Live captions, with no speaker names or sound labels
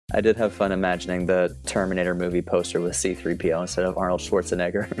I did have fun imagining the Terminator movie poster with C-3PO instead of Arnold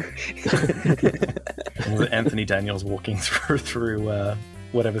Schwarzenegger. Anthony Daniels walking through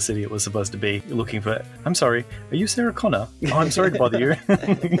whatever city it was supposed to be, looking for, I'm sorry, are you Sarah Connor? Oh, I'm sorry to bother you.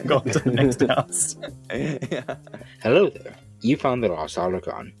 Go on to the next house. Yeah. Hello there. You found the lost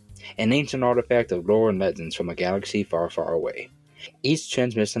Holocron, an ancient artifact of lore and legends from a galaxy far, far away. Each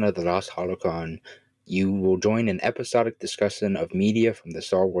transmission of the lost Holocron, you will join an episodic discussion of media from the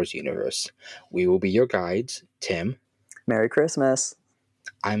Star Wars universe. We will be your guides, Tim. Merry Christmas.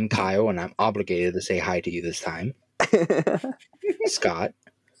 I'm Kyle, and I'm obligated to say hi to you this time. Scott.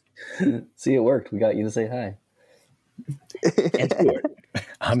 See, it worked. We got you to say hi. And Stuart.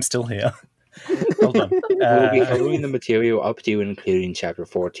 I'm still here. Hold on. We'll be covering the material up to and including Chapter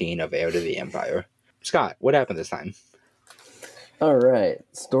 14 of Heir to the Empire. Scott, what happened this time? All right.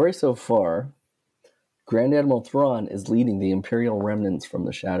 Story so far. Grand Admiral Thrawn is leading the Imperial remnants from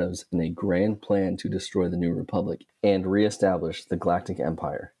the shadows in a grand plan to destroy the New Republic and reestablish the Galactic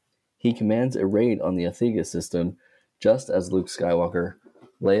Empire. He commands a raid on the Athega system just as Luke Skywalker,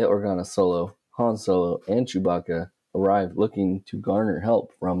 Leia Organa Solo, Han Solo, and Chewbacca arrive looking to garner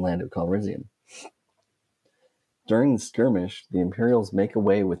help from Lando Calrissian. During the skirmish, the Imperials make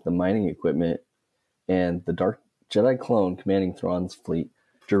away with the mining equipment, and the Dark Jedi clone commanding Thrawn's fleet,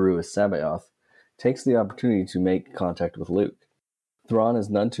 Jeruis Sabaoth, takes the opportunity to make contact with Luke. Thrawn is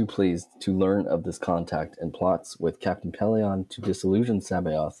none too pleased to learn of this contact and plots with Captain Pallaeon to disillusion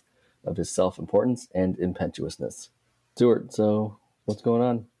Sabaoth of his self-importance and impetuousness. Stuart, so what's going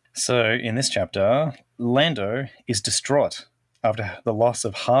on? So, in this chapter, Lando is distraught after the loss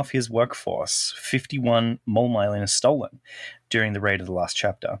of half his workforce. 51 mole mileage stolen during the raid of the last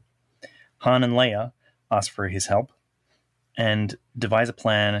chapter. Han and Leia ask for his help and devise a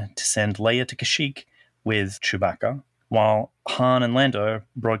plan to send Leia to Kashyyyk with Chewbacca, while Han and Lando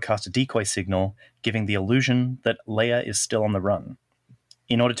broadcast a decoy signal giving the illusion that Leia is still on the run.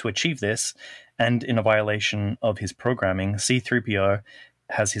 In order to achieve this, and in a violation of his programming, C-3PO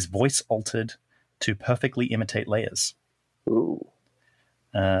has his voice altered to perfectly imitate Leia's. Ooh.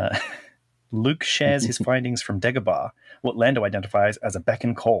 Luke shares his findings from Dagobah, what Lando identifies as a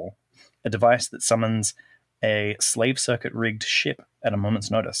Beckon Call, a device that summons a slave-ciruit-rigged ship at a moment's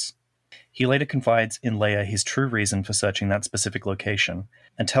notice. He later confides in Leia his true reason for searching that specific location,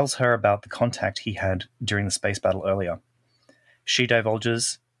 and tells her about the contact he had during the space battle earlier. She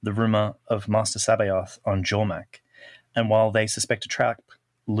divulges the rumour of Master Sabaoth on Jormark, and while they suspect a trap,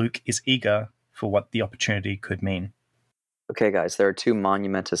 Luke is eager for what the opportunity could mean. Okay, guys, there are two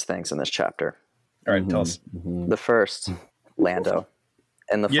monumentous things in this chapter. All right, tell us. The first, Lando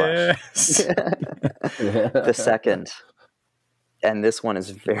in the flesh. Yes! The second, and this one is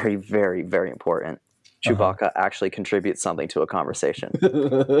very, very, very important, Chewbacca actually contributes something to a conversation.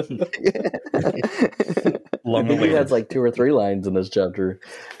 I think he has like 2 or 3 lines in this chapter.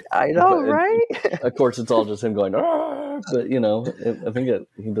 I know, right? Of course, it's all just him going, "Arr!" But, you know, I think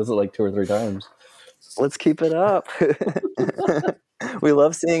he does it like 2 or 3 times. Let's keep it up. We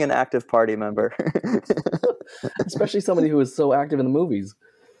love seeing an active party member. Especially somebody who is so active in the movies.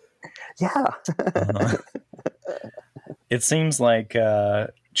 Yeah. It seems like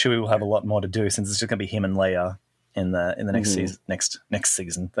Chewie will have a lot more to do since it's just going to be him and Leia in the next season, next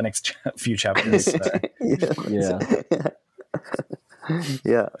season, the next few chapters.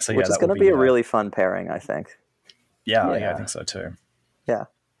 Yeah. So, which is going to be a really fun pairing, I think. Yeah, I think so too. Yeah.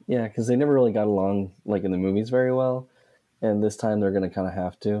 Yeah, because they never really got along like in the movies very well, and this time they're going to kind of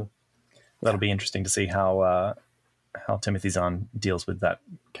have to. That'll be interesting to see how Timothy Zahn deals with that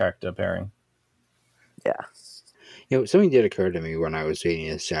character pairing. Yeah. You know, something did occur to me when I was reading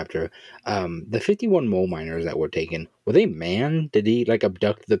this chapter. The 51 mole miners that were taken, were they manned? Did he like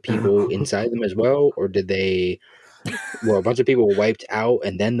abduct the people inside them as well, or were a bunch of people wiped out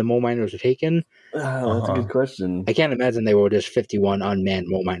and then the mole miners were taken? Oh, that's a good question. I can't imagine they were just 51 unmanned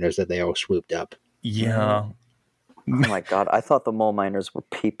mole miners that they all swooped up. Yeah. Oh my god, I thought the mole miners were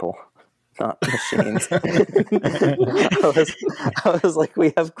people, not machines. I was like,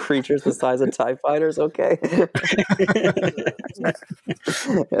 we have creatures the size of TIE fighters, okay?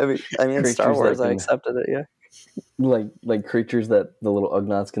 I mean, in Star Wars, I accepted it, yeah. Like creatures that the little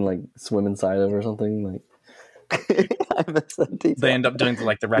Ugnaughts can like swim inside of or something, like. I missed that detail. They end up doing the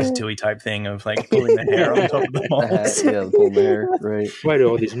Ratatouille type thing of like pulling the hair on top of the moles. Yeah, pulling the hair, right. Why do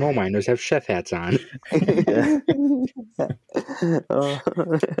all these mole miners have chef hats on? They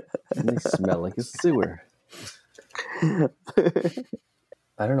smell like a sewer. I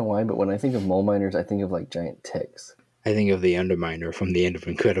don't know why, but when I think of mole miners, I think of like giant ticks. I think of the Underminer from the end of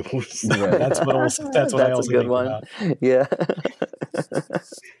Incredibles. Right. That's what I also a good think one. about. Yeah.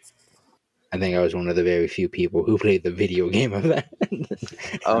 I think I was one of the very few people who played the video game of that.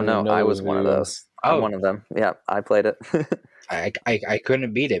 Oh I no, didn't know I there was was one of video. those. I'm Oh. one of them. Yeah, I played it. I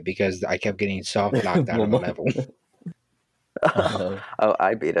couldn't beat it because I kept getting soft locked out of a level. Oh,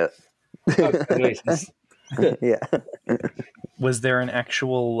 I beat it. Congratulations. Yeah. Was there an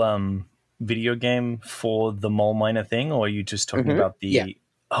actual video game for the mole miner thing, or are you just talking Mhm. about the? Yeah.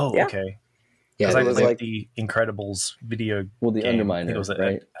 Oh, Yeah. okay. Yeah, Because I it was played like- the Incredibles video Well, the game. I think Underminer, it was an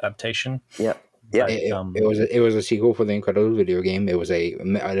right? adaptation. Yeah. Yeah. But, it was a sequel for the Incredibles video game. It was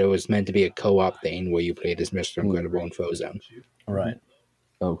meant to be a co-op thing where you played as Mr. Incredible and Frozone. right.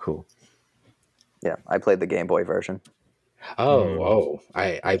 Oh, cool. Yeah, I played the Game Boy version.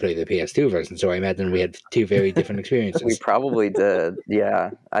 I played the PS2 version, so I imagine we had two very different We experiences. probably did.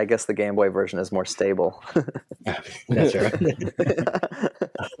 Yeah, I guess the Game Boy version is more stable. That's right.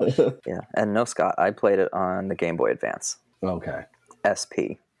 Yeah, and no, Scott, I played it on the Game Boy Advance. Okay.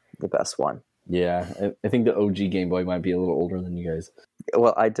 SP, the best one. Yeah, I think the OG Game Boy might be a little older than you guys.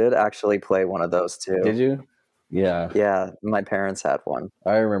 Well, I did actually play one of those too. Did you? Yeah. Yeah, my parents had one.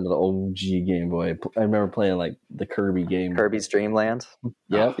 I remember the OG Game Boy. I remember playing like the Kirby game. Kirby's Dream Land.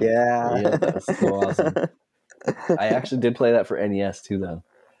 Yep. Yeah. Yeah, that's so awesome. I actually did play that for NES too, though.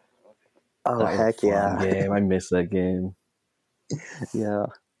 Oh, That was a heck fun yeah. Game. I miss that game. Yeah.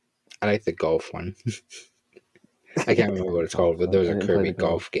 I like the golf one. I can't remember what it's called, but there was I a didn't play Kirby the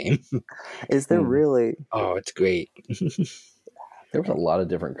golf. golf game. Is there really? Oh, it's great. There was a lot of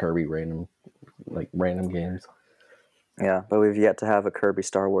different Kirby random games. Yeah, but we've yet to have a Kirby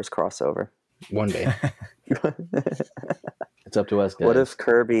Star Wars crossover. One day. It's up to us, guys. What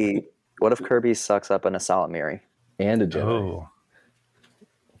if Kirby sucks up an Asalamiri? And a Jedi. Oh,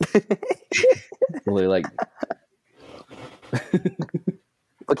 Well, they're like,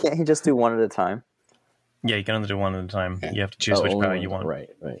 But can't he just do one at a time? yeah. You can only do one at a time. Yeah. You have to choose which only power one- you want. Right.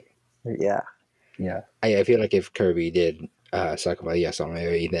 Yeah. Yeah. I feel like if Kirby did suck up a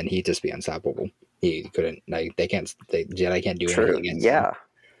Asalamiri, then he'd just be unstoppable. He couldn't, like, Jedi can't do True. anything against him. Yeah.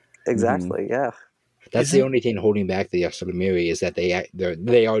 Exactly. Yeah. That's the only thing holding back the Asalamiri is that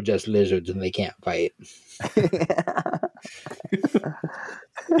they are just lizards and they can't fight.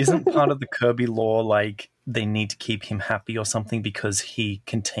 Isn't part of the Kirby lore like they need to keep him happy or something because he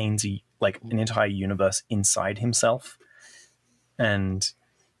contains an entire universe inside himself, and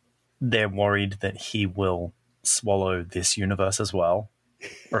they're worried that he will swallow this universe as well,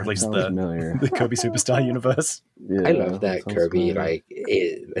 or at least Sounds the familiar. Kirby Superstar universe. Yeah, I love that sounds Kirby. familiar.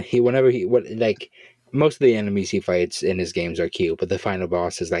 Most of the enemies he fights in his games are cute, but the final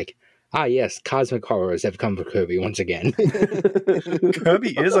boss is like, yes, cosmic horrors have come for Kirby once again.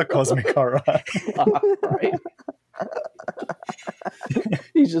 Kirby is a cosmic horror. Right.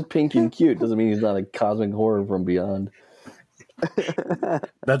 He's just pink and cute. Doesn't mean he's not a cosmic horror from beyond.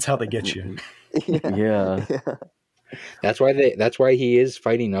 That's how they get you. Yeah. That's why he is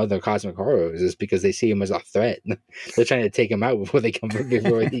fighting other cosmic horrors, is because they see him as a threat. They're trying to take him out before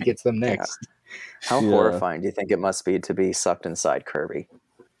he gets them next. How Yeah. horrifying do you think it must be to be sucked inside Kirby?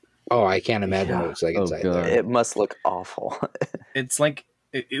 Oh, I can't imagine what it's like Oh, inside God. there. It must look awful. It's like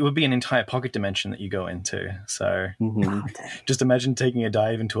it would be an entire pocket dimension that you go into. So Mhm. just imagine taking a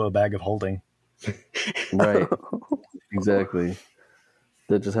dive into a bag of holding. Right. Exactly.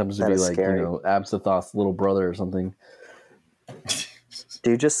 That just happens to That be is like, scary. Absathoth's little brother or something.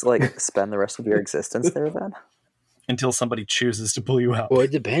 Do you just like spend the rest of your existence there then? Until somebody chooses to pull you out. Well,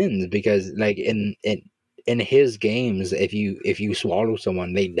 it depends, because like in his games, if you swallow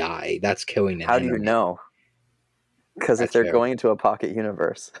someone, they die. That's killing an How do you energy. know? Because if That's they're fair. going into a pocket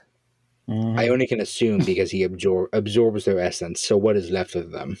universe, Mhm. I only can assume because he absorbs their essence. So what is left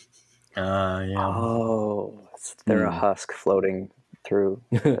of them? Yeah. they're a husk floating through.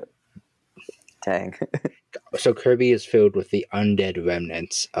 Dang. So Kirby is filled with the undead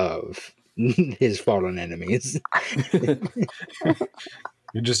remnants of his fallen enemies.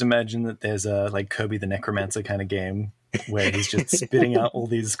 You just imagine that there's a like Kirby the Necromancer kind of game where he's just spitting out all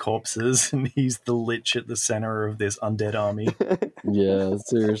these corpses and he's the lich at the center of this undead army. Yeah,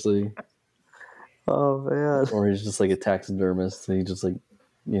 seriously. Oh man. Or he's just like a taxidermist. And he just like,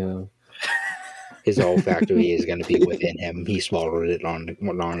 His olfactory is going to be within him. He swallowed it long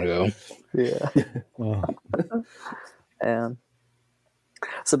ago. Yeah. Oh. And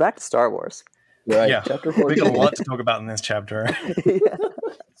so back to Star Wars. Right. Yeah, Chapter we 14. got a lot to talk about in this chapter.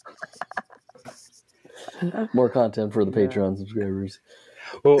 More content for the Patreon subscribers.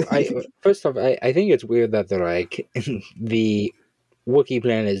 Well, first off, I think it's weird that they're like, the Wookiee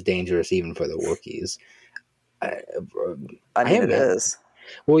planet is dangerous even for the Wookiees. I mean, it haven't- is.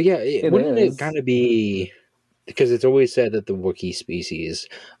 Well, yeah, wouldn't is. it kind of be, because it's always said that the Wookiee species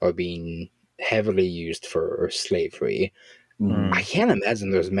are being heavily used for slavery. Mm. I can't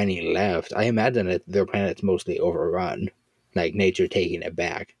imagine there's many left. I imagine that their planet's mostly overrun, like nature taking it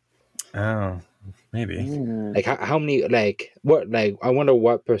back. Oh, maybe. Like how many? Like what? Like I wonder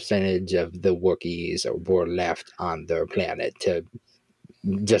what percentage of the Wookiees were left on their planet to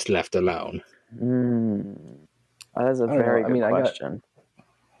just left alone. That is a I don't know. very I good mean, question.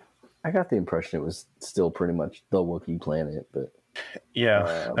 I got the impression it was still pretty much the Wookiee planet, but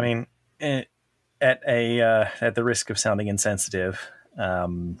Yeah, I mean, at the risk of sounding insensitive,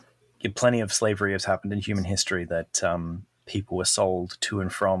 plenty of slavery has happened in human history that people were sold to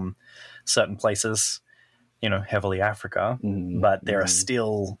and from certain places, heavily Africa. But there are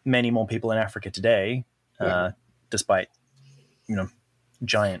still many more people in Africa today, despite,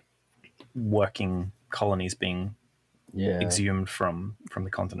 giant working colonies being exhumed from the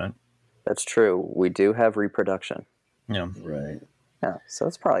continent. That's true. We do have reproduction. Yeah. right. Yeah, so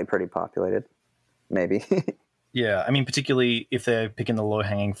it's probably pretty populated. Maybe. Yeah, I mean, particularly if they're picking the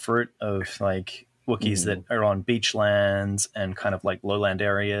low-hanging fruit of, like, Wookiees that are on beachlands and kind of, like, lowland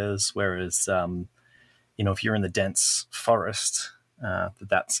areas, whereas, if you're in the dense forest,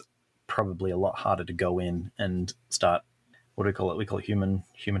 that's probably a lot harder to go in and start, what do we call it? We call it human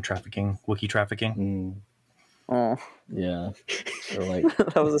trafficking, Wookiee trafficking. Oh, Yeah. Or like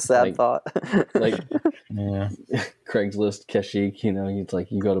that was a sad thought. like Yeah. Craigslist Kashyyyk, it's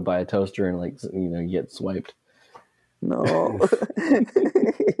like you go to buy a toaster and like you get swiped. No.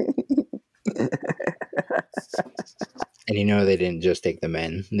 And they didn't just take the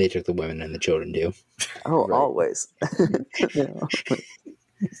men; they took the women and the children too. Oh, Right. always.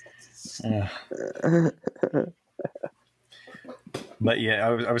 Yeah. But yeah,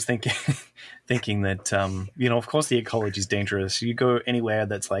 I was thinking that of course the ecology is dangerous. You go anywhere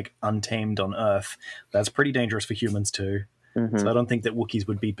that's like untamed on Earth, that's pretty dangerous for humans too. So I don't think that Wookiees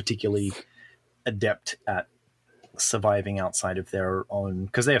would be particularly adept at surviving outside of their own,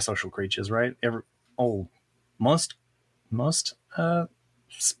 because they are social creatures, right? Most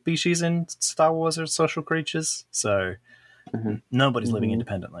species in Star Wars are social creatures, so nobody's living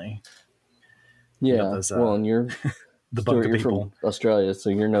independently. Yeah. Those, and you're the Stuart, bunker you're people. from Australia, so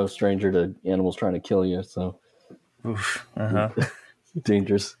you're no stranger to animals trying to kill you. So Oof.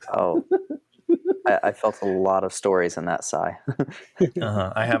 dangerous. Oh, I felt a lot of stories in that sigh.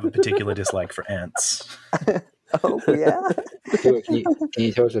 I have a particular dislike for ants. Oh, yeah? Can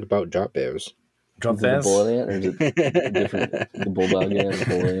you tell us about drop bears? Drop Is it the bears? bullet ant, or is it different? The bulldog ant, the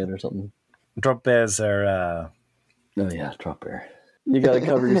bullet ant, or something? Drop bears are Oh yeah, drop bear. You got to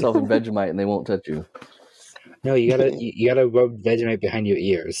cover yourself in Vegemite, and they won't touch you. No, you gotta rub Vegemite behind your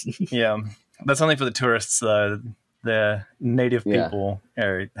ears. yeah. That's only for the tourists. The native people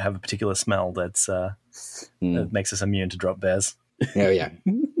have a particular smell that makes us immune to drop bears. Oh yeah.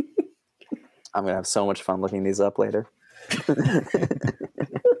 I'm going to have so much fun looking these up later.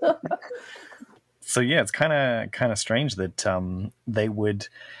 So yeah, it's kind of strange that they would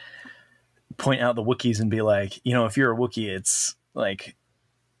point out the Wookiees and be like, if you're a Wookiee, it's like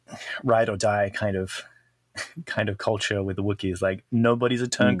ride or die kind of culture with the Wookiees. Like nobody's a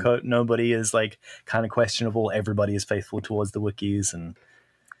turncoat, nobody is like kind of questionable. Everybody is faithful towards the Wookiees, and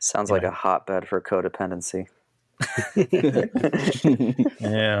Sounds like a hotbed for codependency.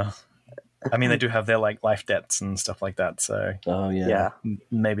 yeah. I mean, they do have their like life debts and stuff like that. So Yeah.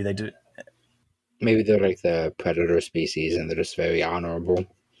 maybe they do. Maybe they're like the predator species and they're just very honorable.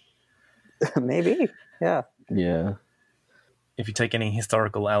 Maybe. Yeah. Yeah. If you take any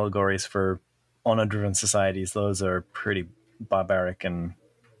historical allegories for honor-driven societies, those are pretty barbaric and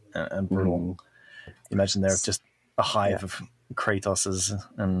brutal. Imagine they're just a hive of Kratoses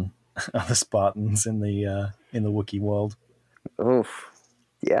and other Spartans in the Wookiee world. Oof.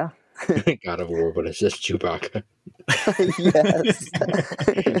 Yeah. God of War, but it's just Chewbacca. Yes.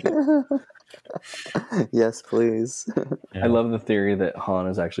 Yes, please. Yeah. I love the theory that Han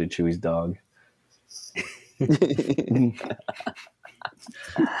is actually Chewie's dog.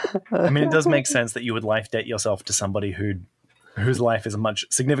 I mean, it does make sense that you would life debt yourself to somebody whose life is much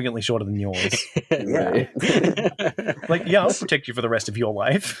significantly shorter than yours. Yeah. Like, yeah, I'll protect you for the rest of your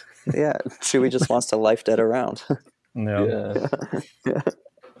life. Yeah. Chewie just wants to life dead around. No. Yeah.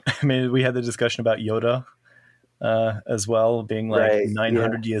 I mean, we had the discussion about Yoda as well, being like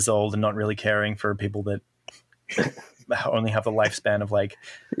 900 years old and not really caring for people that only have the lifespan of like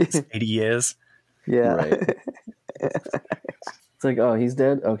 80 years. Yeah. Right. It's like, oh, he's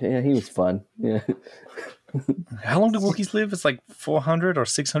dead? Okay, yeah, he was fun. Yeah. How long do Wookiees live? It's like 400 or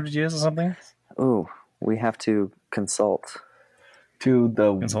 600 years or something? Ooh, we have to consult. To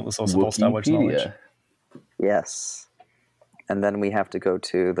the Consult the source of all Star Wars knowledge. Yes. And then we have to go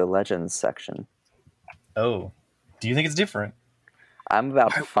to the Legends section. Oh, do you think it's different? I'm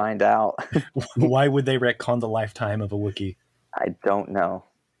about to find out. Why would they retcon the lifetime of a Wookiee? I don't know.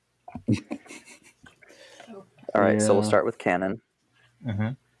 All right, so we'll start with canon. Mm-hmm.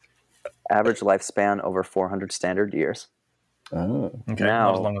 Average lifespan over 400 standard years. Oh. Okay,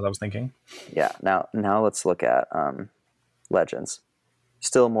 Now- not as long as I was thinking. Yeah, now let's look at Legends.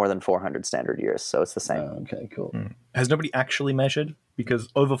 Still more than 400 standard years, so it's the same. Okay, cool. Has nobody actually measured? Because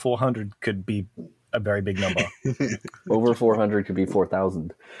over 400 could be a very big number. Over 400 could be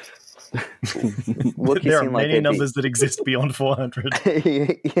 4,000. Wookiees There are seem like many they'd numbers that exist beyond 400.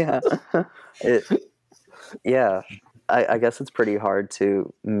 Yeah. I guess it's pretty hard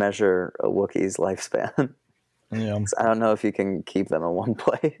to measure a Wookiee's lifespan. Yeah. I don't know if you can keep them in one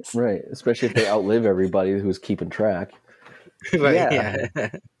place. Right, especially if they outlive everybody who's keeping track. But, Yeah.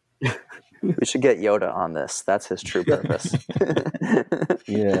 We should get Yoda on this. That's his true purpose.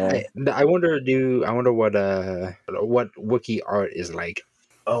 Yeah. I wonder what Wookiee art is like.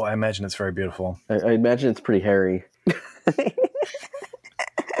 Oh, I imagine it's very beautiful. I imagine it's pretty hairy.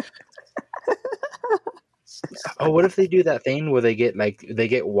 Oh, what if they do that thing where they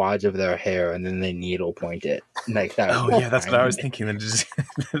get wads of their hair and then they needle point it like that? Oh, yeah, that's what I was thinking. They're just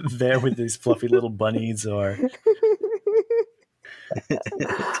there with these fluffy little bunnies or...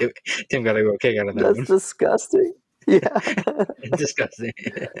 Tim got a real kick out of that That's one. disgusting. Yeah. Disgusting.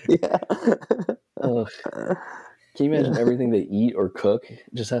 Yeah. Ugh. Can you imagine everything they eat or cook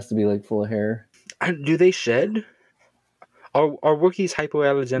just has to be like full of hair? Do they shed? Are Wookiees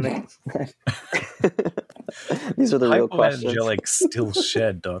hypoallergenic? These are the real questions. Hypoallergenics still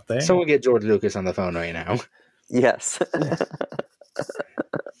shed, don't they? Someone get George Lucas on the phone right now. Yes.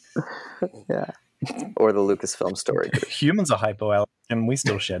 Yeah. Or the Lucasfilm story. Humans are hypoallergenic, and we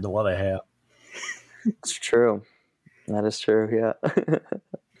still shed a lot of hair. It's true. That is true, yeah.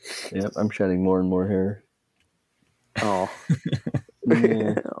 Yep, I'm shedding more and more hair. Oh.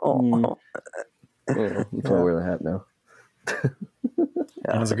 Yeah. Oh. Yeah, that's why I wear the hat now.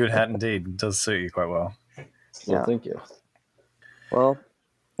 That was a good hat indeed. It does suit you quite well. Well, Yeah. thank you. Well,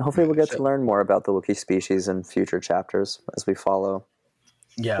 hopefully we'll get to learn more about the Wookiee species in future chapters as we follow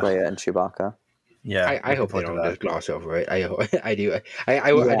Yeah. Leia and Chewbacca. Yeah. I hope they don't just gloss over it. I do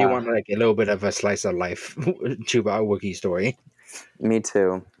want like a little bit of a slice of life Chewbacca Wookiee story. Me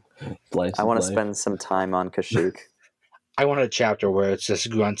too. Slice I of want to life. spend some time on Kashyyyk. I want a chapter where it's just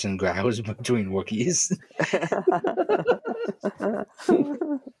grunts and growls between Wookiees.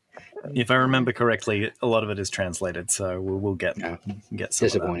 If I remember correctly, a lot of it is translated, so we'll get some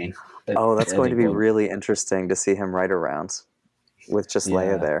Disappointing. Oh, that's going to be Edible. really interesting to see him ride around with just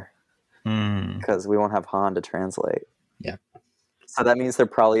Leia there. Of that. Because we won't have Han to translate. Yeah. So that means there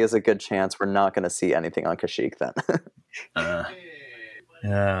probably is a good chance we're not going to see anything on Kashyyyk then.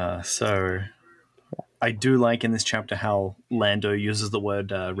 Yeah, so I do like in this chapter how Lando uses the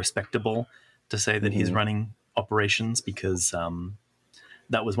word respectable to say that he's running operations, because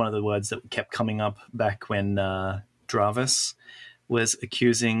that was one of the words that kept coming up back when Dravis was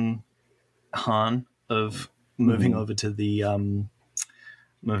accusing Han of moving over to the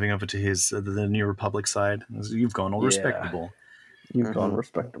the New Republic side. You've gone all Yeah. respectable. You've gone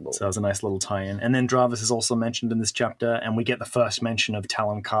respectable. So that was a nice little tie-in. And then Dravis is also mentioned in this chapter, and we get the first mention of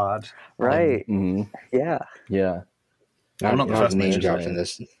Talon Card. Right. Mhm. Yeah. Yeah. Well, not the first name mention. drops in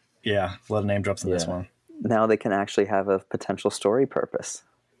this. Yeah, a lot of name drops in this Yeah. one. Now they can actually have a potential story purpose.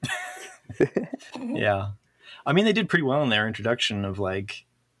 Yeah. I mean, they did pretty well in their introduction of like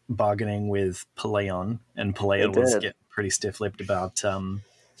bargaining with Pallaeon, and Pallaeon They was did. getting pretty stiff-lipped about him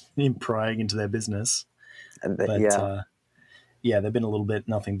prying into their business. And But yeah, they've been a little bit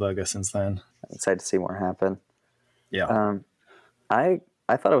nothing burger since then. I'm excited to see more happen. Yeah. I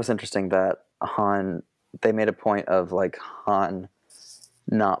thought it was interesting that they made a point of like Han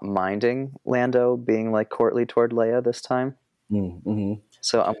not minding Lando being like courtly toward Leia this time. Mm-hmm.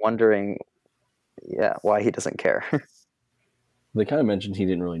 So I'm wondering, why he doesn't care. They kind of mentioned he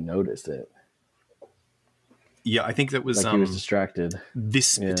didn't really notice it. Yeah, I think that was, Like he was distracted.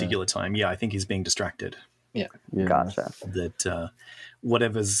 this Yeah. particular time. Yeah, I think he's being distracted. Yeah. Gotcha. That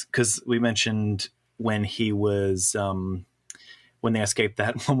whatever's, because we mentioned when he was when they escaped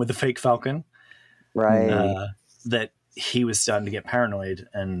that one with the fake Falcon, Right. that he was starting to get paranoid,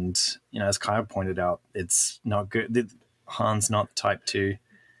 and as Kyle pointed out, it's not good. Han's not the type to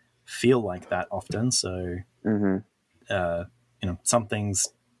feel like that often, so hmm something's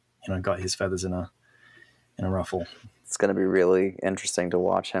got his feathers in a ruffle. It's going to be really interesting to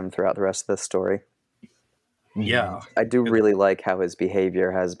watch him throughout the rest of this story. Yeah, I do really like how his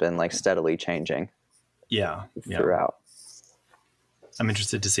behavior has been like steadily changing yeah. throughout. I'm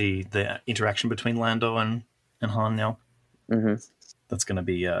interested to see the interaction between Lando and Han now. Mm-hmm. That's going to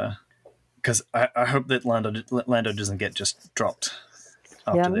be because I hope that Lando doesn't get just dropped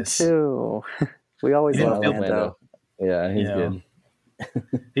after Me this. too. We always Yeah, love Lando. Yeah, he's Yeah. good.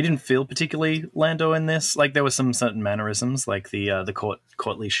 He didn't feel particularly Lando in this. Like there were some certain mannerisms, like the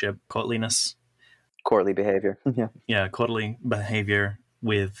courtliness, Courtly behavior. Yeah. courtly behavior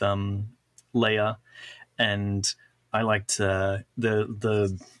with Leia, and I liked the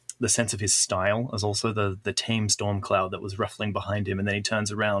sense of his style as also the tame storm cloud that was ruffling behind him, and then he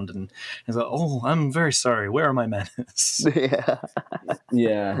turns around and he's like, "Oh, I'm very sorry. Where are my manners?" Yeah.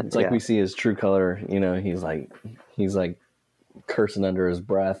 Yeah, it's like Yeah. we see his true color. You know, he's like cursing under his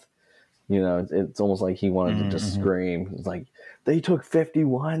breath. You know, it's almost like he wanted to just scream. It's like they took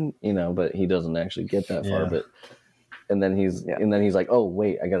 51. You know, but he doesn't actually get that far. Yeah. But and then he's like, oh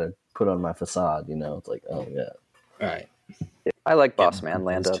wait, I gotta put on my facade. You know, it's like, oh yeah, All right. I like Boss Man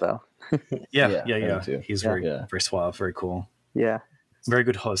Lando though. Yeah. me too. He's Yeah. very suave, very cool, Yeah. very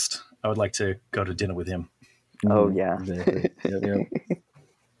good host. I would like to go to dinner with him. Oh yeah. Exactly. Yep.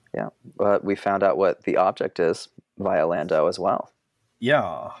 Yeah. But we found out what the object is via Lando as well.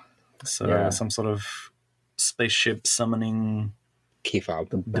 Yeah. So Yeah. some sort of spaceship summoning. Key fob.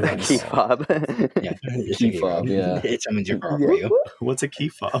 device. Key fob. Yeah. It's Key a fob, yeah. It summons your car for you. What's a key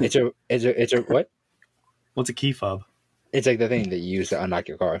fob? It's a what? What's a key fob? It's like the thing that you use to unlock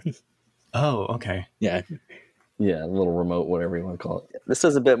your car. Oh, okay. Yeah. Yeah, a little remote, whatever you want to call it. This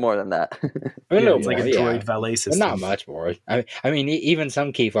is a bit more than that. I mean, Yeah, no, it's like a yeah. droid valet But system. not much more. I mean, even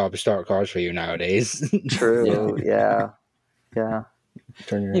some key fobs start cars for you nowadays. True. Yeah. Yeah.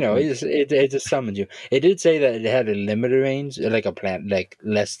 Turn your You know, it just summons you. It did say that it had a limited range, like a planet, like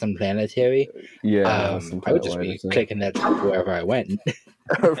less than planetary. yeah. I would just be clicking that wherever I went.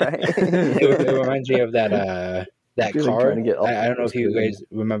 Right. It reminds me of that Really car. trying to get I don't know if you guys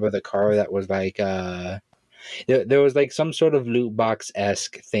remember the car that was like there was like some sort of loot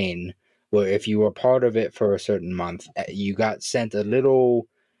box-esque thing where if you were part of it for a certain month, you got sent a little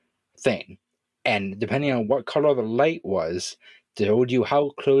thing, and depending on what color the light was, told you how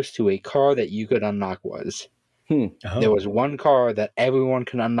close to a car that you could unlock was. Oh. There was one car that everyone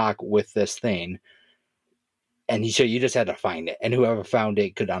could unlock with this thing, and so you just had to find it, and whoever found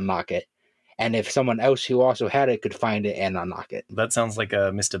it could unlock it. And if someone else who also had it could find it and unlock it. That sounds like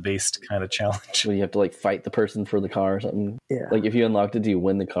a Mr. Beast kind of challenge. So you have to like fight the person for the car or something. Yeah. Like if you unlocked it, do you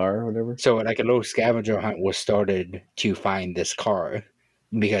win the car or whatever? So like a little scavenger hunt was started to find this car,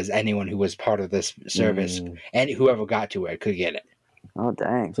 because anyone who was part of this service and whoever got to it could get it. Oh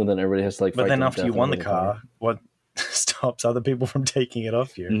dang. So then everybody has to like. But fight then to after you death won the over car, what stops other people from taking it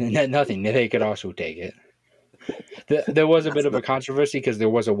off you? Nothing. They could also take it. There was a bit of a controversy because there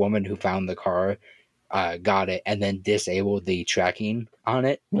was a woman who found the car, got it, and then disabled the tracking on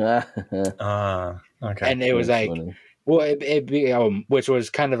it. Okay. And it was That's like, funny. well, which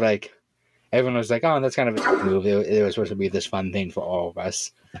was kind of like, everyone was like, oh, that's kind of a dick move. It was supposed to be this fun thing for all of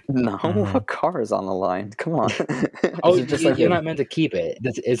us. No, what car is on the line? Come on. Oh, it just like you're a- not meant to keep it.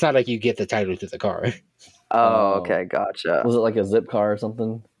 It's not like you get the title to the car. Oh, okay, gotcha. Was it like a zip car or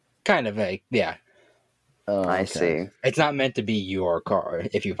something? Kind of like, yeah. Oh, I okay. see. It's not meant to be your car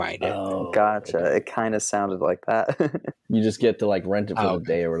if you find it. Oh, Gotcha. okay. It kind of sounded like that. You just get to like rent it for Oh, the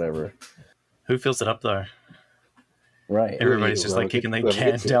day or whatever. Who fills it up though? Right. Everybody's just like kicking their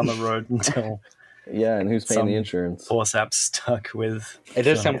can down the road until Yeah, and who's paying Some- the insurance? poor sap's stuck with. It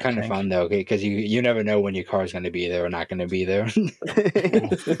does some sound kind of tank. fun though, because you never know when your car's going to be there or not going to be there.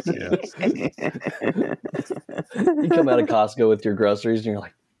 Yeah. You come out of Costco with your groceries and you're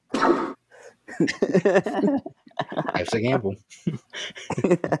like, Life's a gamble.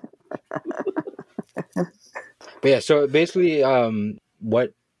 But yeah, so basically,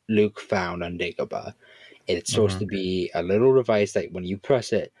 what Luke found on Dagobah, it's supposed to be a little device that when you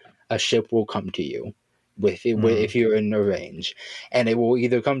press it, a ship will come to you. If you're in the range, and it will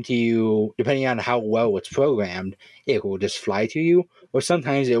either come to you depending on how well it's programmed, it will just fly to you, or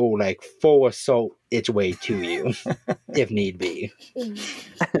sometimes it will like full assault its way to you if need be.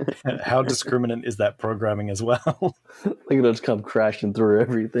 How discriminant is that programming as well? like it'll just come crashing through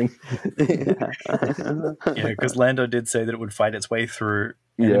everything. Yeah, because Lando did say that it would fight its way through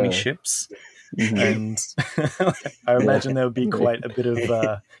enemy Yeah. ships, Mhm. and I imagine there would be quite a bit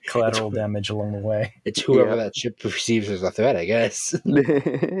of collateral damage along the way. It's whoever Yeah. that ship perceives as a threat, I guess.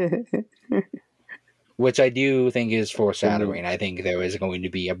 Which I do think is foreshadowing. I think there is going to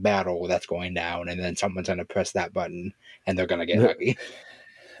be a battle that's going down, and then someone's going to press that button, and they're going to get lucky.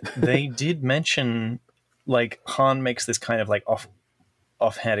 They did mention, like, Han makes this kind of like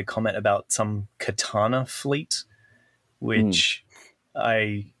offhanded comment about some katana fleet, which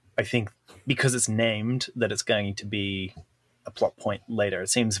I think because it's named that it's going to be a plot point later. It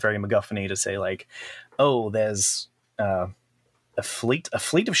seems very MacGuffin-y to say like, oh, there's a fleet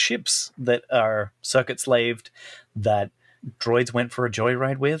of ships that are circuit slaved that droids went for a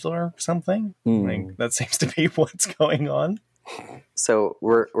joyride with or something. Like, that seems to be what's going on. So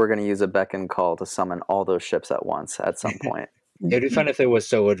we're going to use a Beckon Call to summon all those ships at once at some point. It'd be fun if it was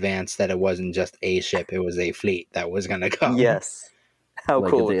so advanced that it wasn't just a ship; it was a fleet that was gonna come. Yes. How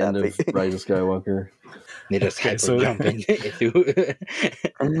like cool at the would end that of be? Rise of Skywalker. They just Okay, hyper so- jump into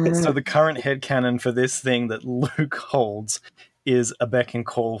it. So the current headcanon for this thing that Luke holds is a Beckon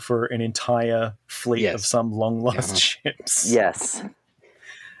Call for an entire fleet Yes. of some long-lost Uh-huh. ships. Yes.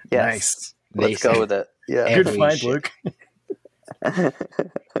 Yes. Nice. Let's go with it. Yeah. Good Every find, ship. Luke.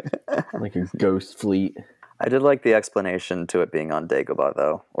 Like a ghost fleet. I did like the explanation to it being on Dagobah,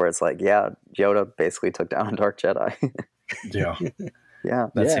 though, where it's like, yeah, Yoda basically took down a Dark Jedi. Yeah. Yeah.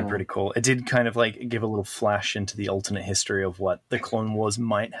 That Yeah. seemed pretty cool. It did kind of like give a little flash into the alternate history of what the Clone Wars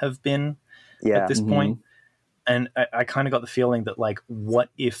might have been Yeah. at this Mhm. point. And I kind of got the feeling that, like, what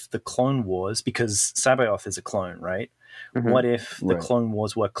if the Clone Wars, because Sabaoth is a clone, right? Mhm. What if the Right. Clone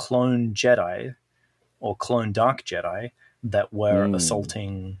Wars were clone Jedi or clone Dark Jedi that were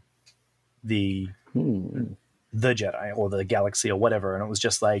assaulting the Jedi or the galaxy or whatever, and it was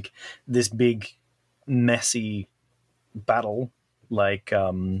just like this big messy battle, like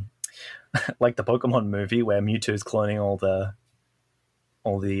like the Pokemon movie where Mewtwo's cloning all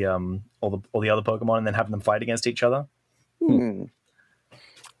the other Pokemon and then having them fight against each other. Hmm.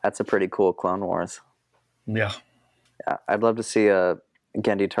 That's a pretty cool Clone Wars. Yeah. Yeah, I'd love to see a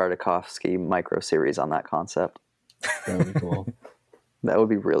Gendy Tartakovsky micro series on that concept. That would be cool. That would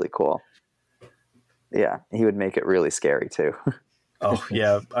be really cool. Yeah, he would make it really scary too. Oh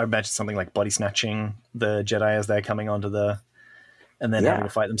yeah, I imagine something like body snatching the Jedi as they're coming onto and then Yeah. having to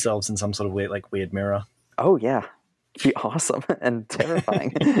fight themselves in some sort of weird mirror. Oh yeah, be awesome and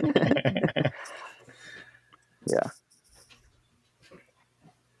terrifying. Yeah.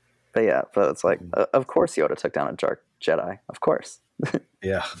 But it's like, of course Yoda took down a Dark Jedi. Of course.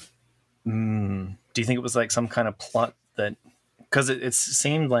 Yeah. Do you think it was like some kind of plot that, because it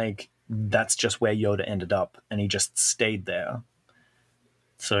seemed like that's just where Yoda ended up and he just stayed there.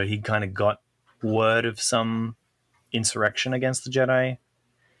 So he kind of got word of some insurrection against the Jedi.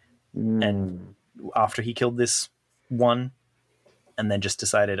 And after he killed this one and then just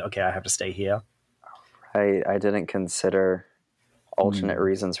decided, okay, I have to stay here. I didn't consider alternate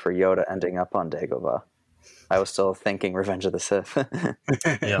reasons for Yoda ending up on Dagobah. I was still thinking Revenge of the Sith.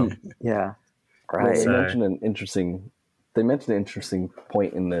 Yeah. Yeah. Well, Right. they So- mentioned an interesting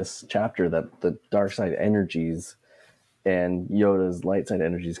point in this chapter that the dark side energies and Yoda's light side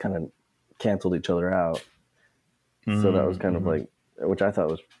energies kind of canceled each other out. So that was kind of like, which I thought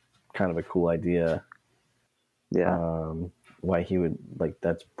was kind of a cool idea. Yeah. Why he would, like,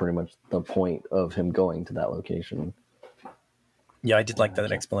 that's pretty much the point of him going to that location. Yeah, I did like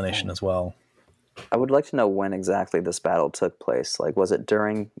that explanation as well. I would like to know when exactly this battle took place. Like, was it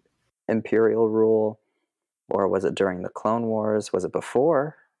during Imperial rule? Or was it during the Clone Wars? Was it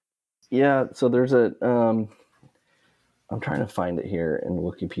before? Yeah, so there's a I'm trying to find it here in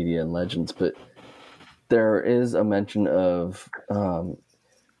Wikipedia and Legends, but there is a mention of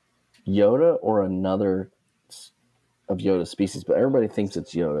Yoda or another of Yoda's species, but everybody thinks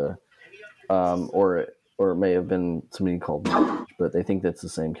it's Yoda, or it may have been somebody called, but they think that's the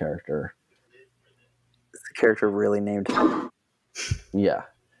same character. Is the character really named? Yeah,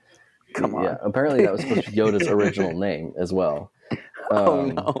 Come on. yeah. Apparently, that was supposed to be Yoda's original name as well. Oh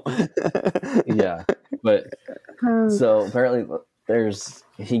no. Yeah, but so apparently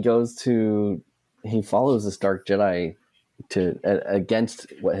he follows this dark Jedi against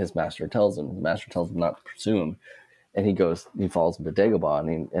what his master tells him. The master tells him not to pursue him, and he follows him to Dagobah, and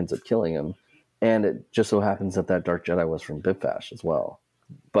he ends up killing him. And it just so happens that dark Jedi was from Biffash as well.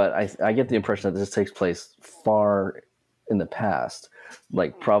 But I get the impression that this takes place far in the past,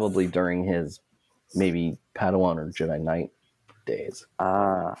 like probably during his maybe Padawan or Jedi Knight days.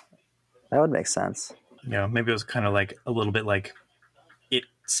 That would make sense. Yeah, maybe it was kind of like a little bit like it's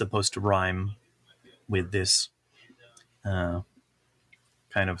supposed to rhyme with this kind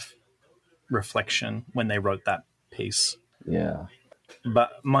of reflection when they wrote that piece. Yeah.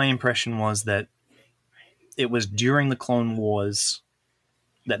 But my impression was that it was during the Clone Wars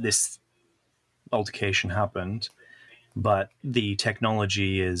that this altercation happened, but the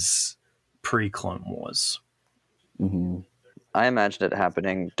technology is pre-Clone Wars. Mm-hmm. I imagine it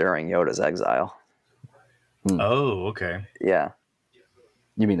happening during Yoda's exile. Oh, okay. Yeah.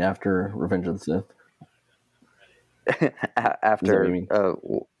 You mean after Revenge of the Sith? after you mean?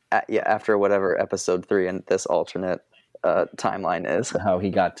 After whatever episode 3 in this alternate timeline is. How he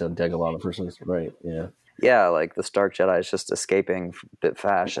got to Dagobah in the first place, right? Yeah. Yeah, like the Stark Jedi is just escaping bit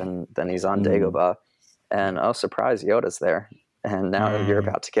fash, and then he's on Dagobah, and oh surprise, Yoda's there, and now you're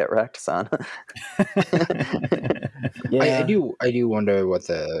about to get wrecked, son. I do wonder what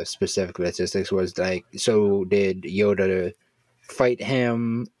the specific logistics was like. So did Yoda fight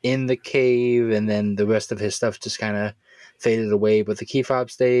him in the cave, and then the rest of his stuff just kind of faded away, but the key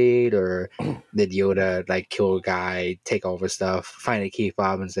fob stayed, or did Yoda like kill a guy, take all his stuff, find a key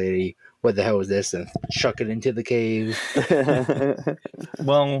fob, and say, "What the hell is this?" and chuck it into the cave?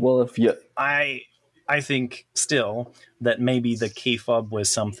 Well, if you, I think still that maybe the key fob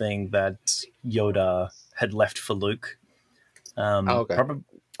was something that Yoda had left for Luke. Okay. Probably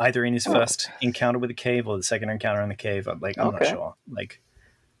either in his first encounter with the cave or the second encounter in the cave. I'm not sure.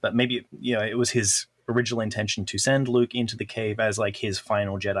 But maybe it was his original intention to send Luke into the cave as like his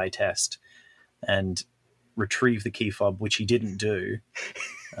final Jedi test and retrieve the key fob, which he didn't do.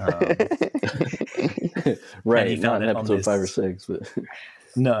 right, he found not in it on episode this- 5 or 6, but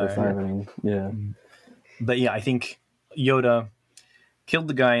No, or 5, I mean, yeah. but yeah, I think Yoda killed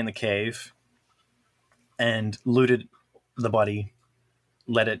the guy in the cave and looted the body,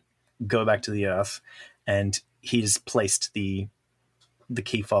 let it go back to the Earth, and he's placed the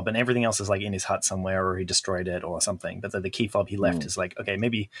key fob, and everything else is like in his hut somewhere, or he destroyed it or something. But the key fob he left is like, okay,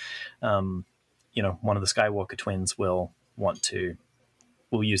 maybe one of the Skywalker twins will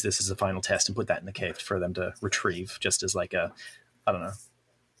use this as a final test and put that in the cave for them to retrieve, just as like a, I don't know,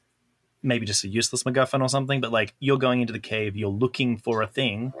 maybe just a useless MacGuffin or something. But like, you're going into the cave, you're looking for a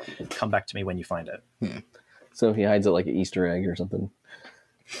thing, come back to me when you find it. So he hides it like an Easter egg or something.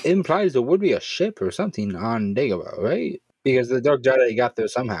 It implies there would be a ship or something on Dagobah, right? Because the Dark Jedi got there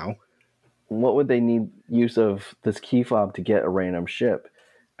somehow. What would they need use of this key fob to get a random ship?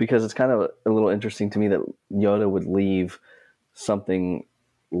 Because it's kind of a little interesting to me that Yoda would leave something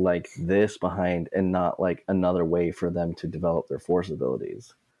like this behind and not like another way for them to develop their Force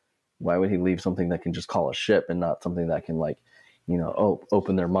abilities. Why would he leave something that can just call a ship and not something that can like,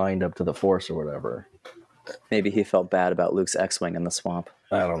 open their mind up to the Force or whatever? Maybe he felt bad about Luke's X-Wing in the swamp.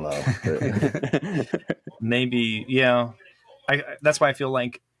 I don't know. Maybe, yeah. That's why I feel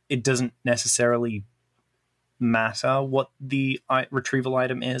like it doesn't necessarily matter what the retrieval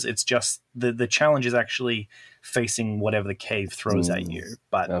item is. It's just the challenge is actually facing whatever the cave throws at you.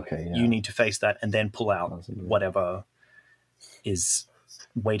 But you need to face that and then pull out whatever is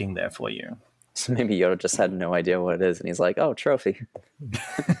waiting there for you. So maybe Yoda just had no idea what it is, and he's like, "Oh, trophy."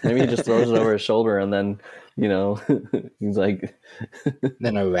 Maybe he just throws it over his shoulder, and then he's like,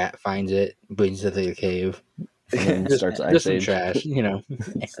 Then a rat finds it, brings it to the cave, and then starts just Ice some Age. trash,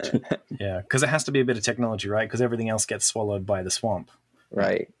 Yeah, because it has to be a bit of technology, right? Because everything else gets swallowed by the swamp.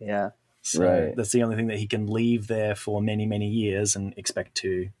 Right. Yeah. So Right. that's the only thing that he can leave there for many, many years and expect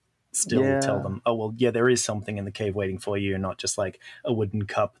to still tell them, oh, well, yeah, there is something in the cave waiting for you, and not just like a wooden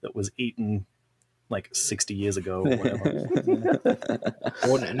cup that was eaten like 60 years ago or whatever.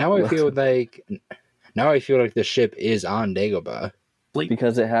 Well, now I feel like the ship is on Dagobah.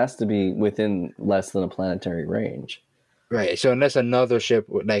 Because it has to be within less than a planetary range. Right. So unless another ship,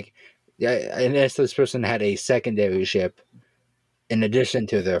 unless this person had a secondary ship in addition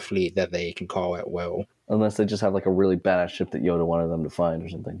to their fleet that they can call at will. Unless they just have like a really badass ship that Yoda wanted them to find or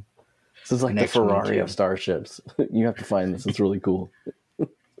something. This is like the Ferrari of starships. You have to find this. It's really cool.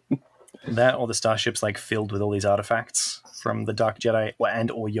 That or the starship's like filled with all these artifacts from the Dark Jedi and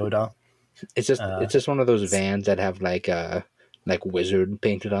or Yoda. It's just one of those vans that have like wizard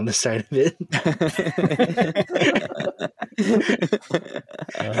painted on the side of it.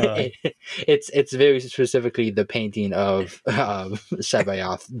 It's very specifically the painting of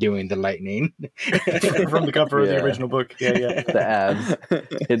Sabayoth doing the lightning from the cover of the original book. Yeah. The abs.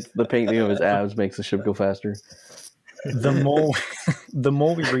 It's the painting of his abs makes the ship go faster. The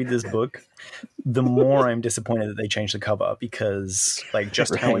more we read this book, the more I'm disappointed that they changed the cover, because like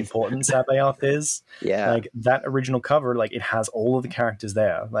just how important Sabayoth is. Yeah. Like that original cover, like it has all of the characters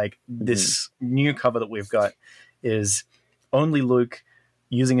there. Like this new cover that we've got is only Luke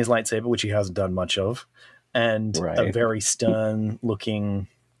using his lightsaber, which he hasn't done much of, and a very stern looking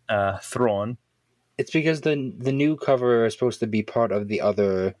Thrawn. It's because the new cover is supposed to be part of the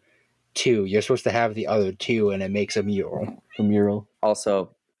other two. You're supposed to have the other two, and it makes a mural. A mural.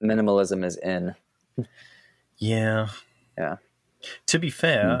 Also, minimalism is in. Yeah. To be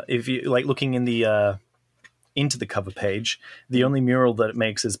fair, if you like looking in the into the cover page, the only mural that it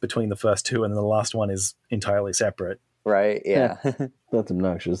makes is between the first two, and the last one is entirely separate. Right. Yeah. That's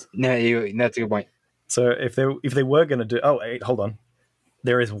obnoxious. No, that's a good point. So if they were going to do, wait, hold on,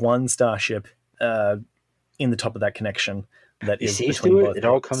 there is one starship in the top of that connection that is between both. It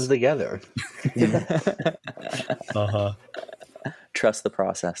all comes together. Trust the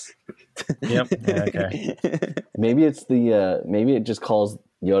process. Yep. Yeah, okay. Maybe it's maybe it just calls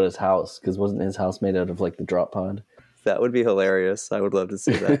Yoda's house, because wasn't his house made out of like the drop pod? That would be hilarious. I would love to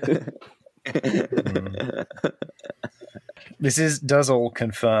see that. This does all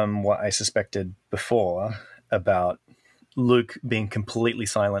confirm what I suspected before about Luke being completely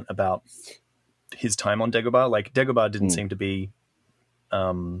silent about his time on Dagobah. Like, Dagobah didn't seem to be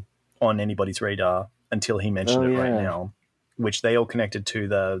on anybody's radar until he mentioned it right now, which they all connected to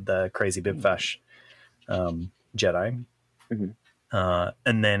the crazy Bibfash Jedi.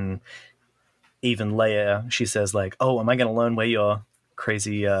 And then even Leia, she says, like, oh, am I going to learn where your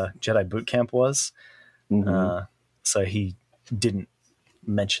crazy Jedi boot camp was? So he didn't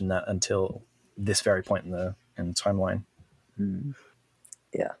mention that until this very point in the timeline.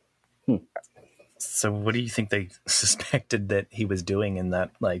 Yeah. So what do you think they suspected that he was doing in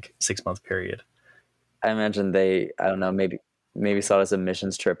that like 6-month period? I imagine I don't know, maybe saw it as a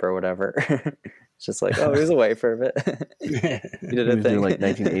missions trip or whatever. It's just like, oh, he was away for a bit. He did a thing. Doing like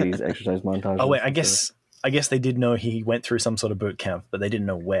 1980s exercise montage. Oh wait, I guess they did know he went through some sort of boot camp, but they didn't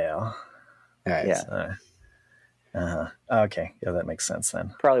know where. All right. Yeah. Okay. Yeah, that makes sense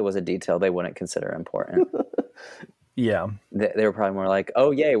then. Probably was a detail they wouldn't consider important. Yeah. They were probably more like,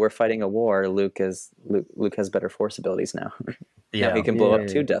 oh, yay, we're fighting a war. Luke has better force abilities now. Yeah. Now he can blow up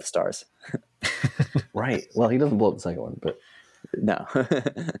 2 Death Stars. Right. Well, he doesn't blow up the second one, but No.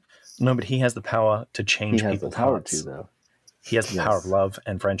 No, but he has the power to change he has people's the power hearts. to, though. He has the power of love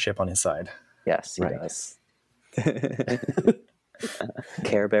and friendship on his side. Yes, he does.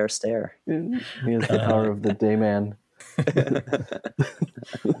 Care Bear stare. He has the power of the day man.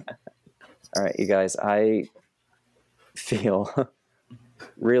 All right, you guys, I feel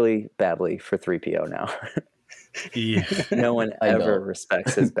really badly for 3PO now. Yeah. No one ever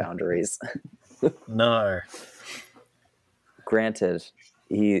respects his boundaries. No. Granted,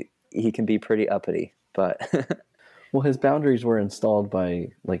 he can be pretty uppity, but Well, his boundaries were installed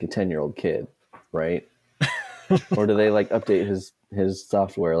by like a 10-year-old kid, right? Or do they like update his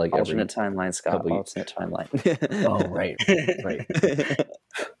software like alternate timeline, Scott. Alternate timeline. Oh, right.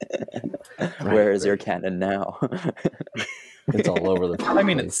 Where is your canon now? It's all over the place. I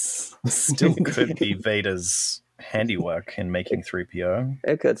mean, it still could be Vader's handiwork in making 3PO.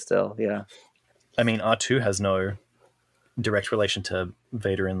 It could still, yeah. I mean, R2 has no direct relation to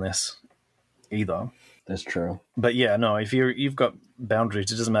Vader in this either. That's true. But yeah, no, if you've got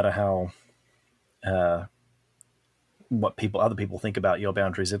boundaries, it doesn't matter how what other people think about your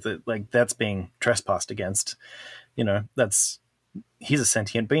boundaries. If that's being trespassed against, he's a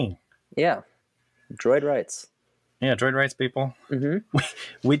sentient being. Yeah. Droid rights. Yeah, droid rights, people. Mm-hmm.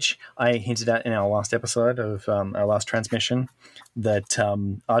 Which I hinted at in our last episode of our last transmission, that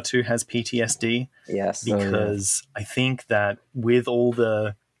R2 has PTSD. Yes. Because I think that with all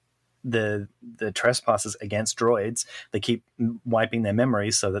the trespasses against droids, they keep wiping their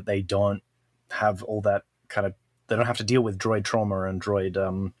memories so that they don't have all that kind of, they don't have to deal with droid trauma and droid,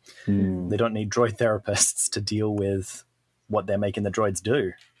 they don't need droid therapists to deal with what they're making the droids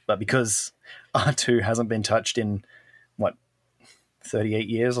do. But because R2 hasn't been touched in, 38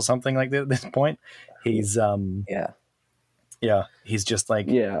 years or something like that at this point, he's, he's just like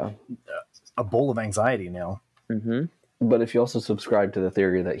a ball of anxiety now. Mm-hmm. But if you also subscribe to the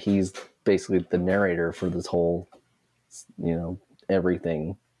theory that he's basically the narrator for this whole,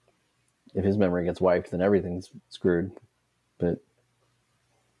 everything, if his memory gets wiped, then everything's screwed. But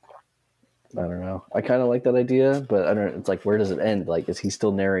I don't know. I kind of like that idea, but I don't. It's like, where does it end? Like, is he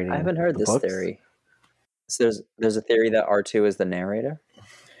still narrating? I haven't heard this theory. So there's a theory that R2 is the narrator.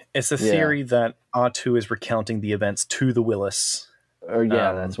 It's a theory that R2 is recounting the events to the Willis. Or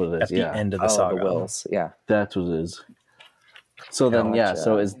that's what it is. At the end of the saga. The Wills. Yeah, that's what it is. So then,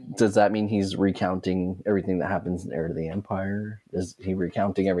 So does that mean he's recounting everything that happens in Heir to the Empire? Is he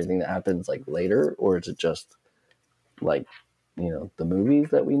recounting everything that happens like later, or is it just like the movies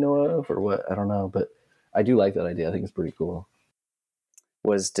that we know of, or what? I don't know, but I do like that idea. I think it's pretty cool.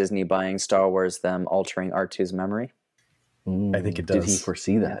 Was Disney buying Star Wars them altering R2's memory? I think it does. Did he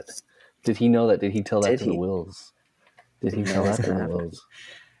foresee that? Did he know that? Did he tell that to the Wills? Did he tell that to the Wills?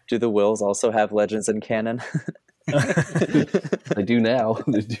 Do the Wills also have legends in canon? They do now.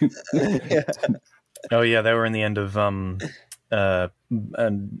 They do. Yeah. Oh yeah, they were in the end of a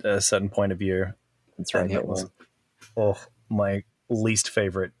certain point of view. That's right. That was my least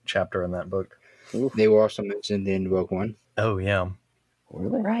favorite chapter in that book. They were also mentioned in Rogue One. Oh yeah. Were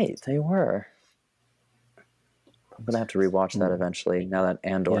they? Right, they were. I'm gonna have to rewatch that eventually. Now that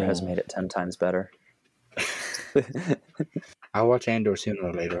Andor has made it 10 times better. I'll watch Andor sooner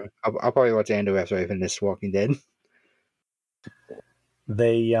or later. I'll probably watch Andor after I finish Walking Dead.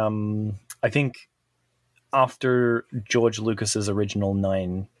 They, I think, after George Lucas's original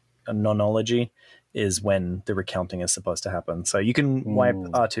 9 nonology is when the recounting is supposed to happen. So you can wipe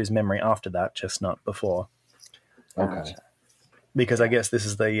R2's memory after that, just not before. Okay. Because I guess this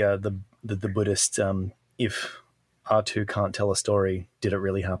is the Buddhist. If R2 can't tell a story, did it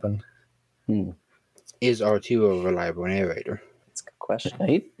really happen? Is R2 a reliable narrator? That's a good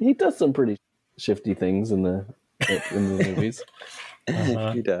question. He does some pretty shifty things in the movies.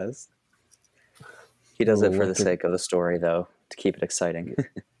 He does. He does it for the sake of the story, though, to keep it exciting.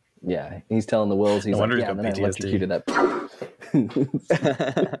 Yeah, he's telling the Wills. He's like, yeah, then I electrocuted that.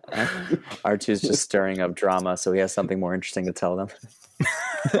 R2's just stirring up drama, so he has something more interesting to tell them.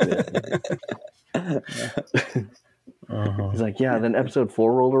 He's like, yeah, then episode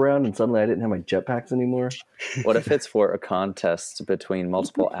 4 rolled around, and suddenly I didn't have my jetpacks anymore. What if it's for a contest between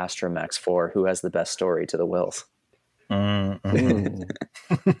multiple astromechs for who has the best story to the Wills? Maybe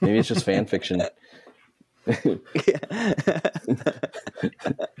it's just fan fiction.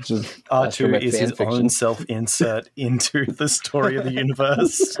 R2 is his own self-insert into the story of the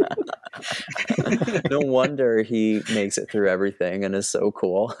universe. No wonder he makes it through everything and is so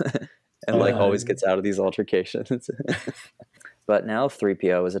cool and always gets out of these altercations. But now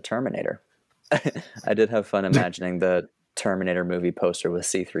 3PO is a Terminator. I did have fun imagining the Terminator movie poster with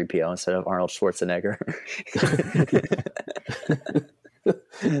C-3PO instead of Arnold Schwarzenegger.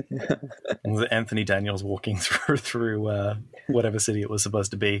 And Anthony Daniels walking through whatever city it was supposed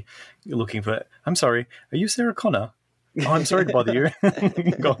to be, looking for. I'm sorry, are you Sarah Connor? Oh, I'm sorry to bother you.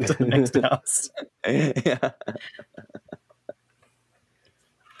 Go on to the next house. Yeah.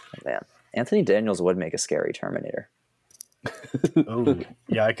 Man, Anthony Daniels would make a scary Terminator. Oh,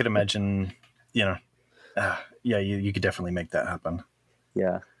 yeah, I could imagine. You could definitely make that happen.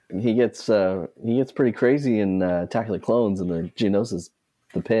 Yeah. He gets pretty crazy in Attack of the Clones and the Geonosis,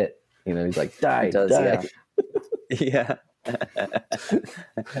 the pit. You know, he's like, die, He does, die. Yeah.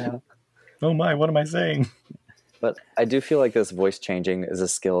 Oh my, what am I saying? But I do feel like this voice changing is a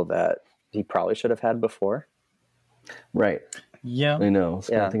skill that he probably should have had before. Right. Yeah. I know.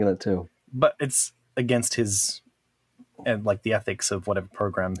 So I'm thinking that too. But it's against his, the ethics of whatever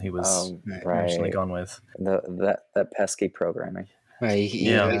program he was originally gone with. That pesky programming. Right.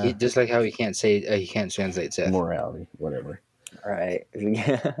 He, just like how he can't say he can't translate Sith. Morality, whatever. Right.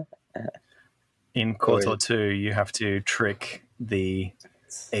 In KOTOR 2, you have to trick the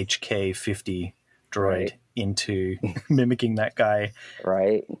HK-50 droid into mimicking that guy.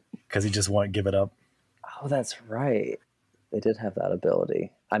 Right. Because he just won't give it up. Oh, that's right. They did have that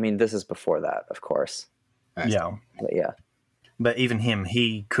ability. I mean, this is before that, of course. Yeah. But yeah. But even him,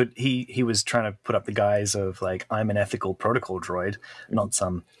 he was trying to put up the guise of like, I'm an ethical protocol droid, not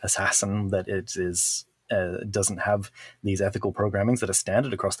some assassin that doesn't have these ethical programmings that are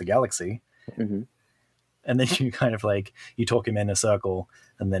standard across the galaxy. Mm-hmm. And then you kind of you talk him in a circle,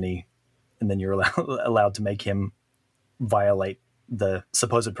 and then you're allowed to make him violate the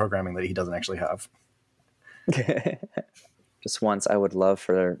supposed programming that he doesn't actually have. Just once, I would love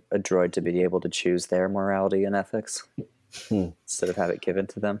for a droid to be able to choose their morality and ethics instead of have it given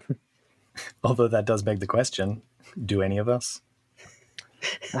to them. Although that does beg the question, do any of us?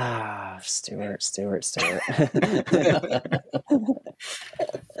 Stuart.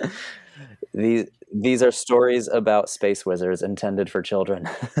 These are stories about space wizards intended for children.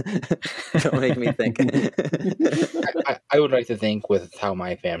 Don't make me think. I would like to think with how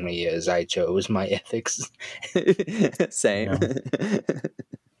my family is, I chose my ethics. Same. Yeah.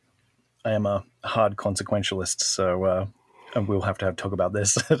 I am a hard consequentialist, so we'll have to talk about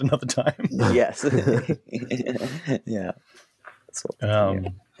this at another time. Yes. Yeah.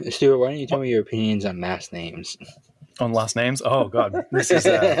 Stuart, why don't you tell me your opinions on last names? On last names? Oh, God. This is...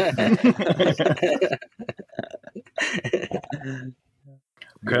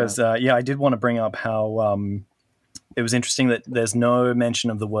 Because, I did want to bring up how it was interesting that there's no mention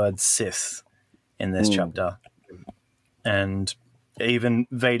of the word Sith in this chapter. And even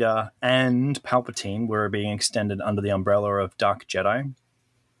Vader and Palpatine were being extended under the umbrella of Dark Jedi.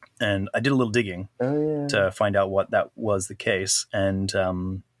 And I did a little digging to find out what that was the case. And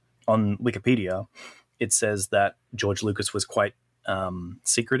on Wikipedia, it says that George Lucas was quite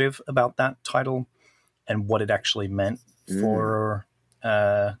secretive about that title and what it actually meant for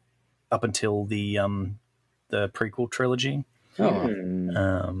up until the prequel trilogy.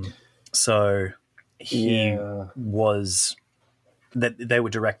 So he was that they were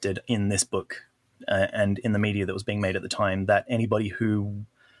directed in this book and in the media that was being made at the time, that anybody who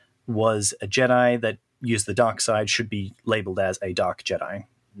was a Jedi that used the dark side should be labeled as a dark Jedi.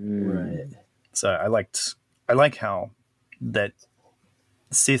 Right. So I like how that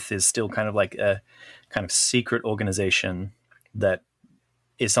Sith is still kind of like a kind of secret organization that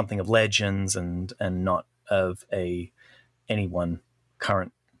is something of legends and not of anyone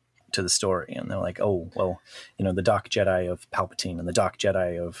current to the story. And they're like, oh, well, the Dark Jedi of Palpatine and the Dark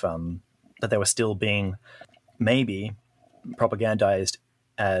Jedi of that they were still being maybe propagandized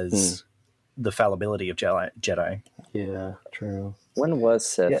as the fallibility of Jedi. Yeah, true. When was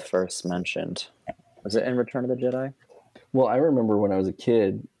Sith first mentioned? Was it in Return of the Jedi? Well, I remember when I was a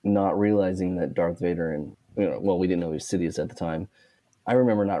kid not realizing that Darth Vader and, we didn't know he was Sidious at the time. I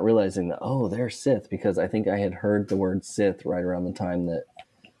remember not realizing that, they're Sith, because I think I had heard the word Sith right around the time that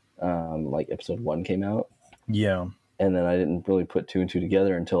episode 1 came out. Yeah. And then I didn't really put 2 and 2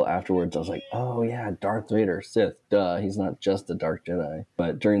 together until afterwards. I was like, oh yeah, Darth Vader, Sith, duh. He's not just a Dark Jedi.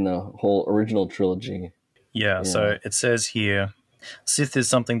 But during the whole original trilogy. Yeah, so it says here, Sith is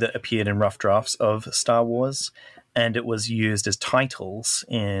something that appeared in rough drafts of Star Wars, and it was used as titles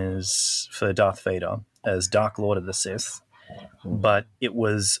for Darth Vader as Dark Lord of the Sith. But it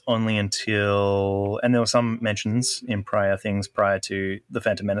was only until, and there were some mentions in prior things prior to The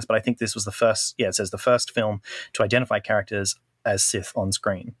Phantom Menace, but I think this was the first, it says the first film to identify characters as Sith on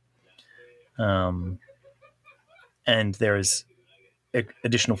screen. And there is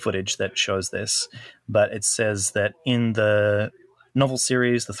additional footage that shows this, but it says that in the novel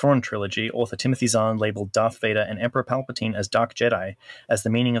series, the Thrawn trilogy, author Timothy Zahn labeled Darth Vader and Emperor Palpatine as Dark Jedi, as the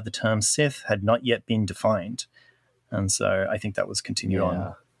meaning of the term Sith had not yet been defined. And so I think that was continued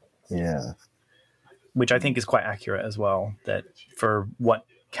on. Yeah. Which I think is quite accurate as well, that for what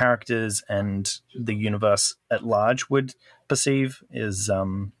characters and the universe at large would perceive is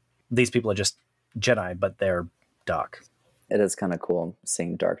these people are just Jedi, but they're dark. It is kind of cool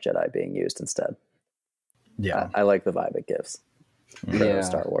seeing Dark Jedi being used instead. Yeah. I like the vibe it gives. For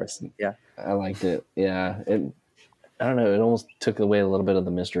Star Wars. Yeah. I liked it. Yeah. I don't know. It almost took away a little bit of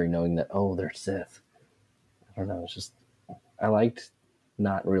the mystery knowing that, they're Sith. I don't know. It's just, I liked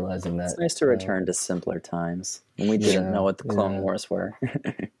not realizing that. It's nice to return to simpler times when we didn't know what the Clone Wars were.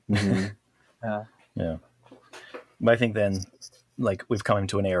 Mm-hmm. Yeah. But I think then, we've come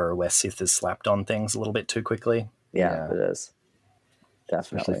into an era where Sith is slapped on things a little bit too quickly. Yeah. It is.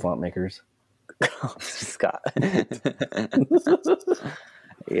 Definitely. Especially font makers. Scott.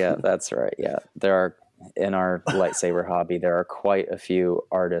 Yeah, that's right. Yeah. There are, in our lightsaber hobby, there are quite a few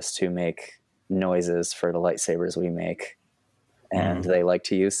artists who make noises for the lightsabers we make, and they like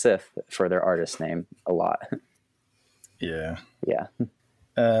to use Sith for their artist name a lot. Yeah.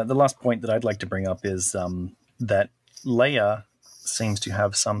 The last point that I'd like to bring up is that Leia seems to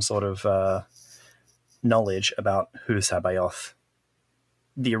have some sort of knowledge about who Sabayoth,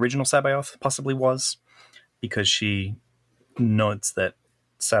 the original Sabayoth, possibly was, because she notes that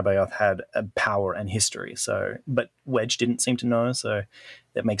Sabayoth had a power and history. So, but Wedge didn't seem to know, so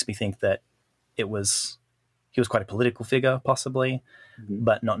that makes me think that he was quite a political figure, possibly,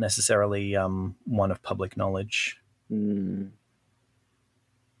 but not necessarily one of public knowledge. Yeah,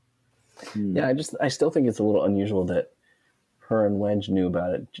 I still think it's a little unusual that her and Wedge knew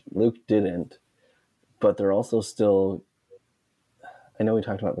about it. Luke didn't, but they're also still, I know we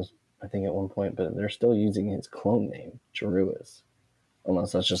talked about this, I think, at one point, but they're still using his clone name, Cheruis,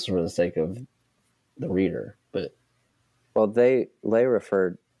 unless that's just for the sake of the reader. But Leia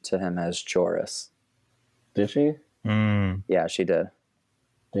referred to him as Joris. Did she? Yeah, she did.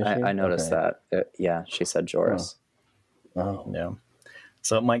 Did she? I noticed that. Yeah, she said Joris. Oh. Yeah.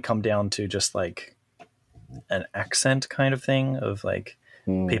 So it might come down to just an accent kind of thing of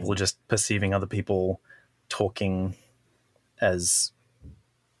people just perceiving other people talking as,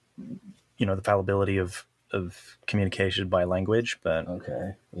 the fallibility of communication by language. But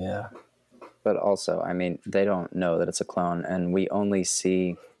okay. Yeah. But also, they don't know that it's a clone, and we only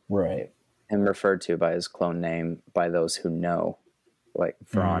see him referred to by his clone name by those who know, like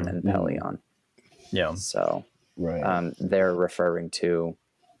Thrawn and Pallaeon. Yeah. So they're referring to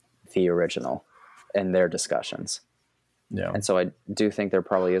the original in their discussions. Yeah. And so I do think there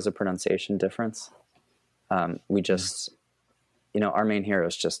probably is a pronunciation difference. We just, our main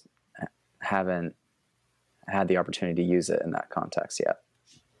heroes just haven't had the opportunity to use it in that context yet.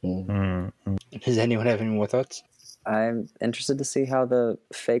 Does anyone have any more thoughts? I'm interested to see how the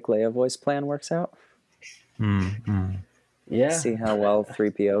fake Leia voice plan works out. Yeah. See how well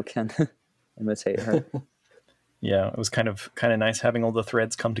 3PO can imitate her. Yeah, it was kind of nice having all the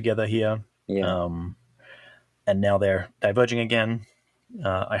threads come together here. Yeah. And now they're diverging again.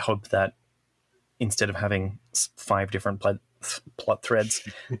 I hope that, instead of having 5 different plot threads,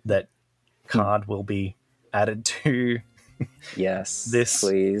 that card will be added to Yes, this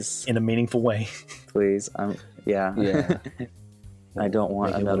please, in a meaningful way. please. Yeah. Yeah. I don't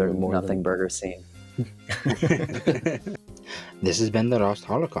want Make it a another little more nothing than- burger scene. This has been the Lost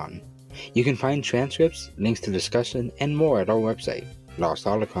Holocron. You can find transcripts, links to discussion, and more at our website,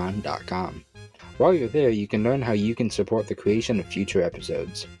 lostholocron.com. While you're there, you can learn how you can support the creation of future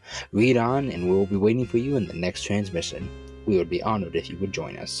episodes. Read on, and we will be waiting for you in the next transmission. We would be honored if you would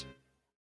join us.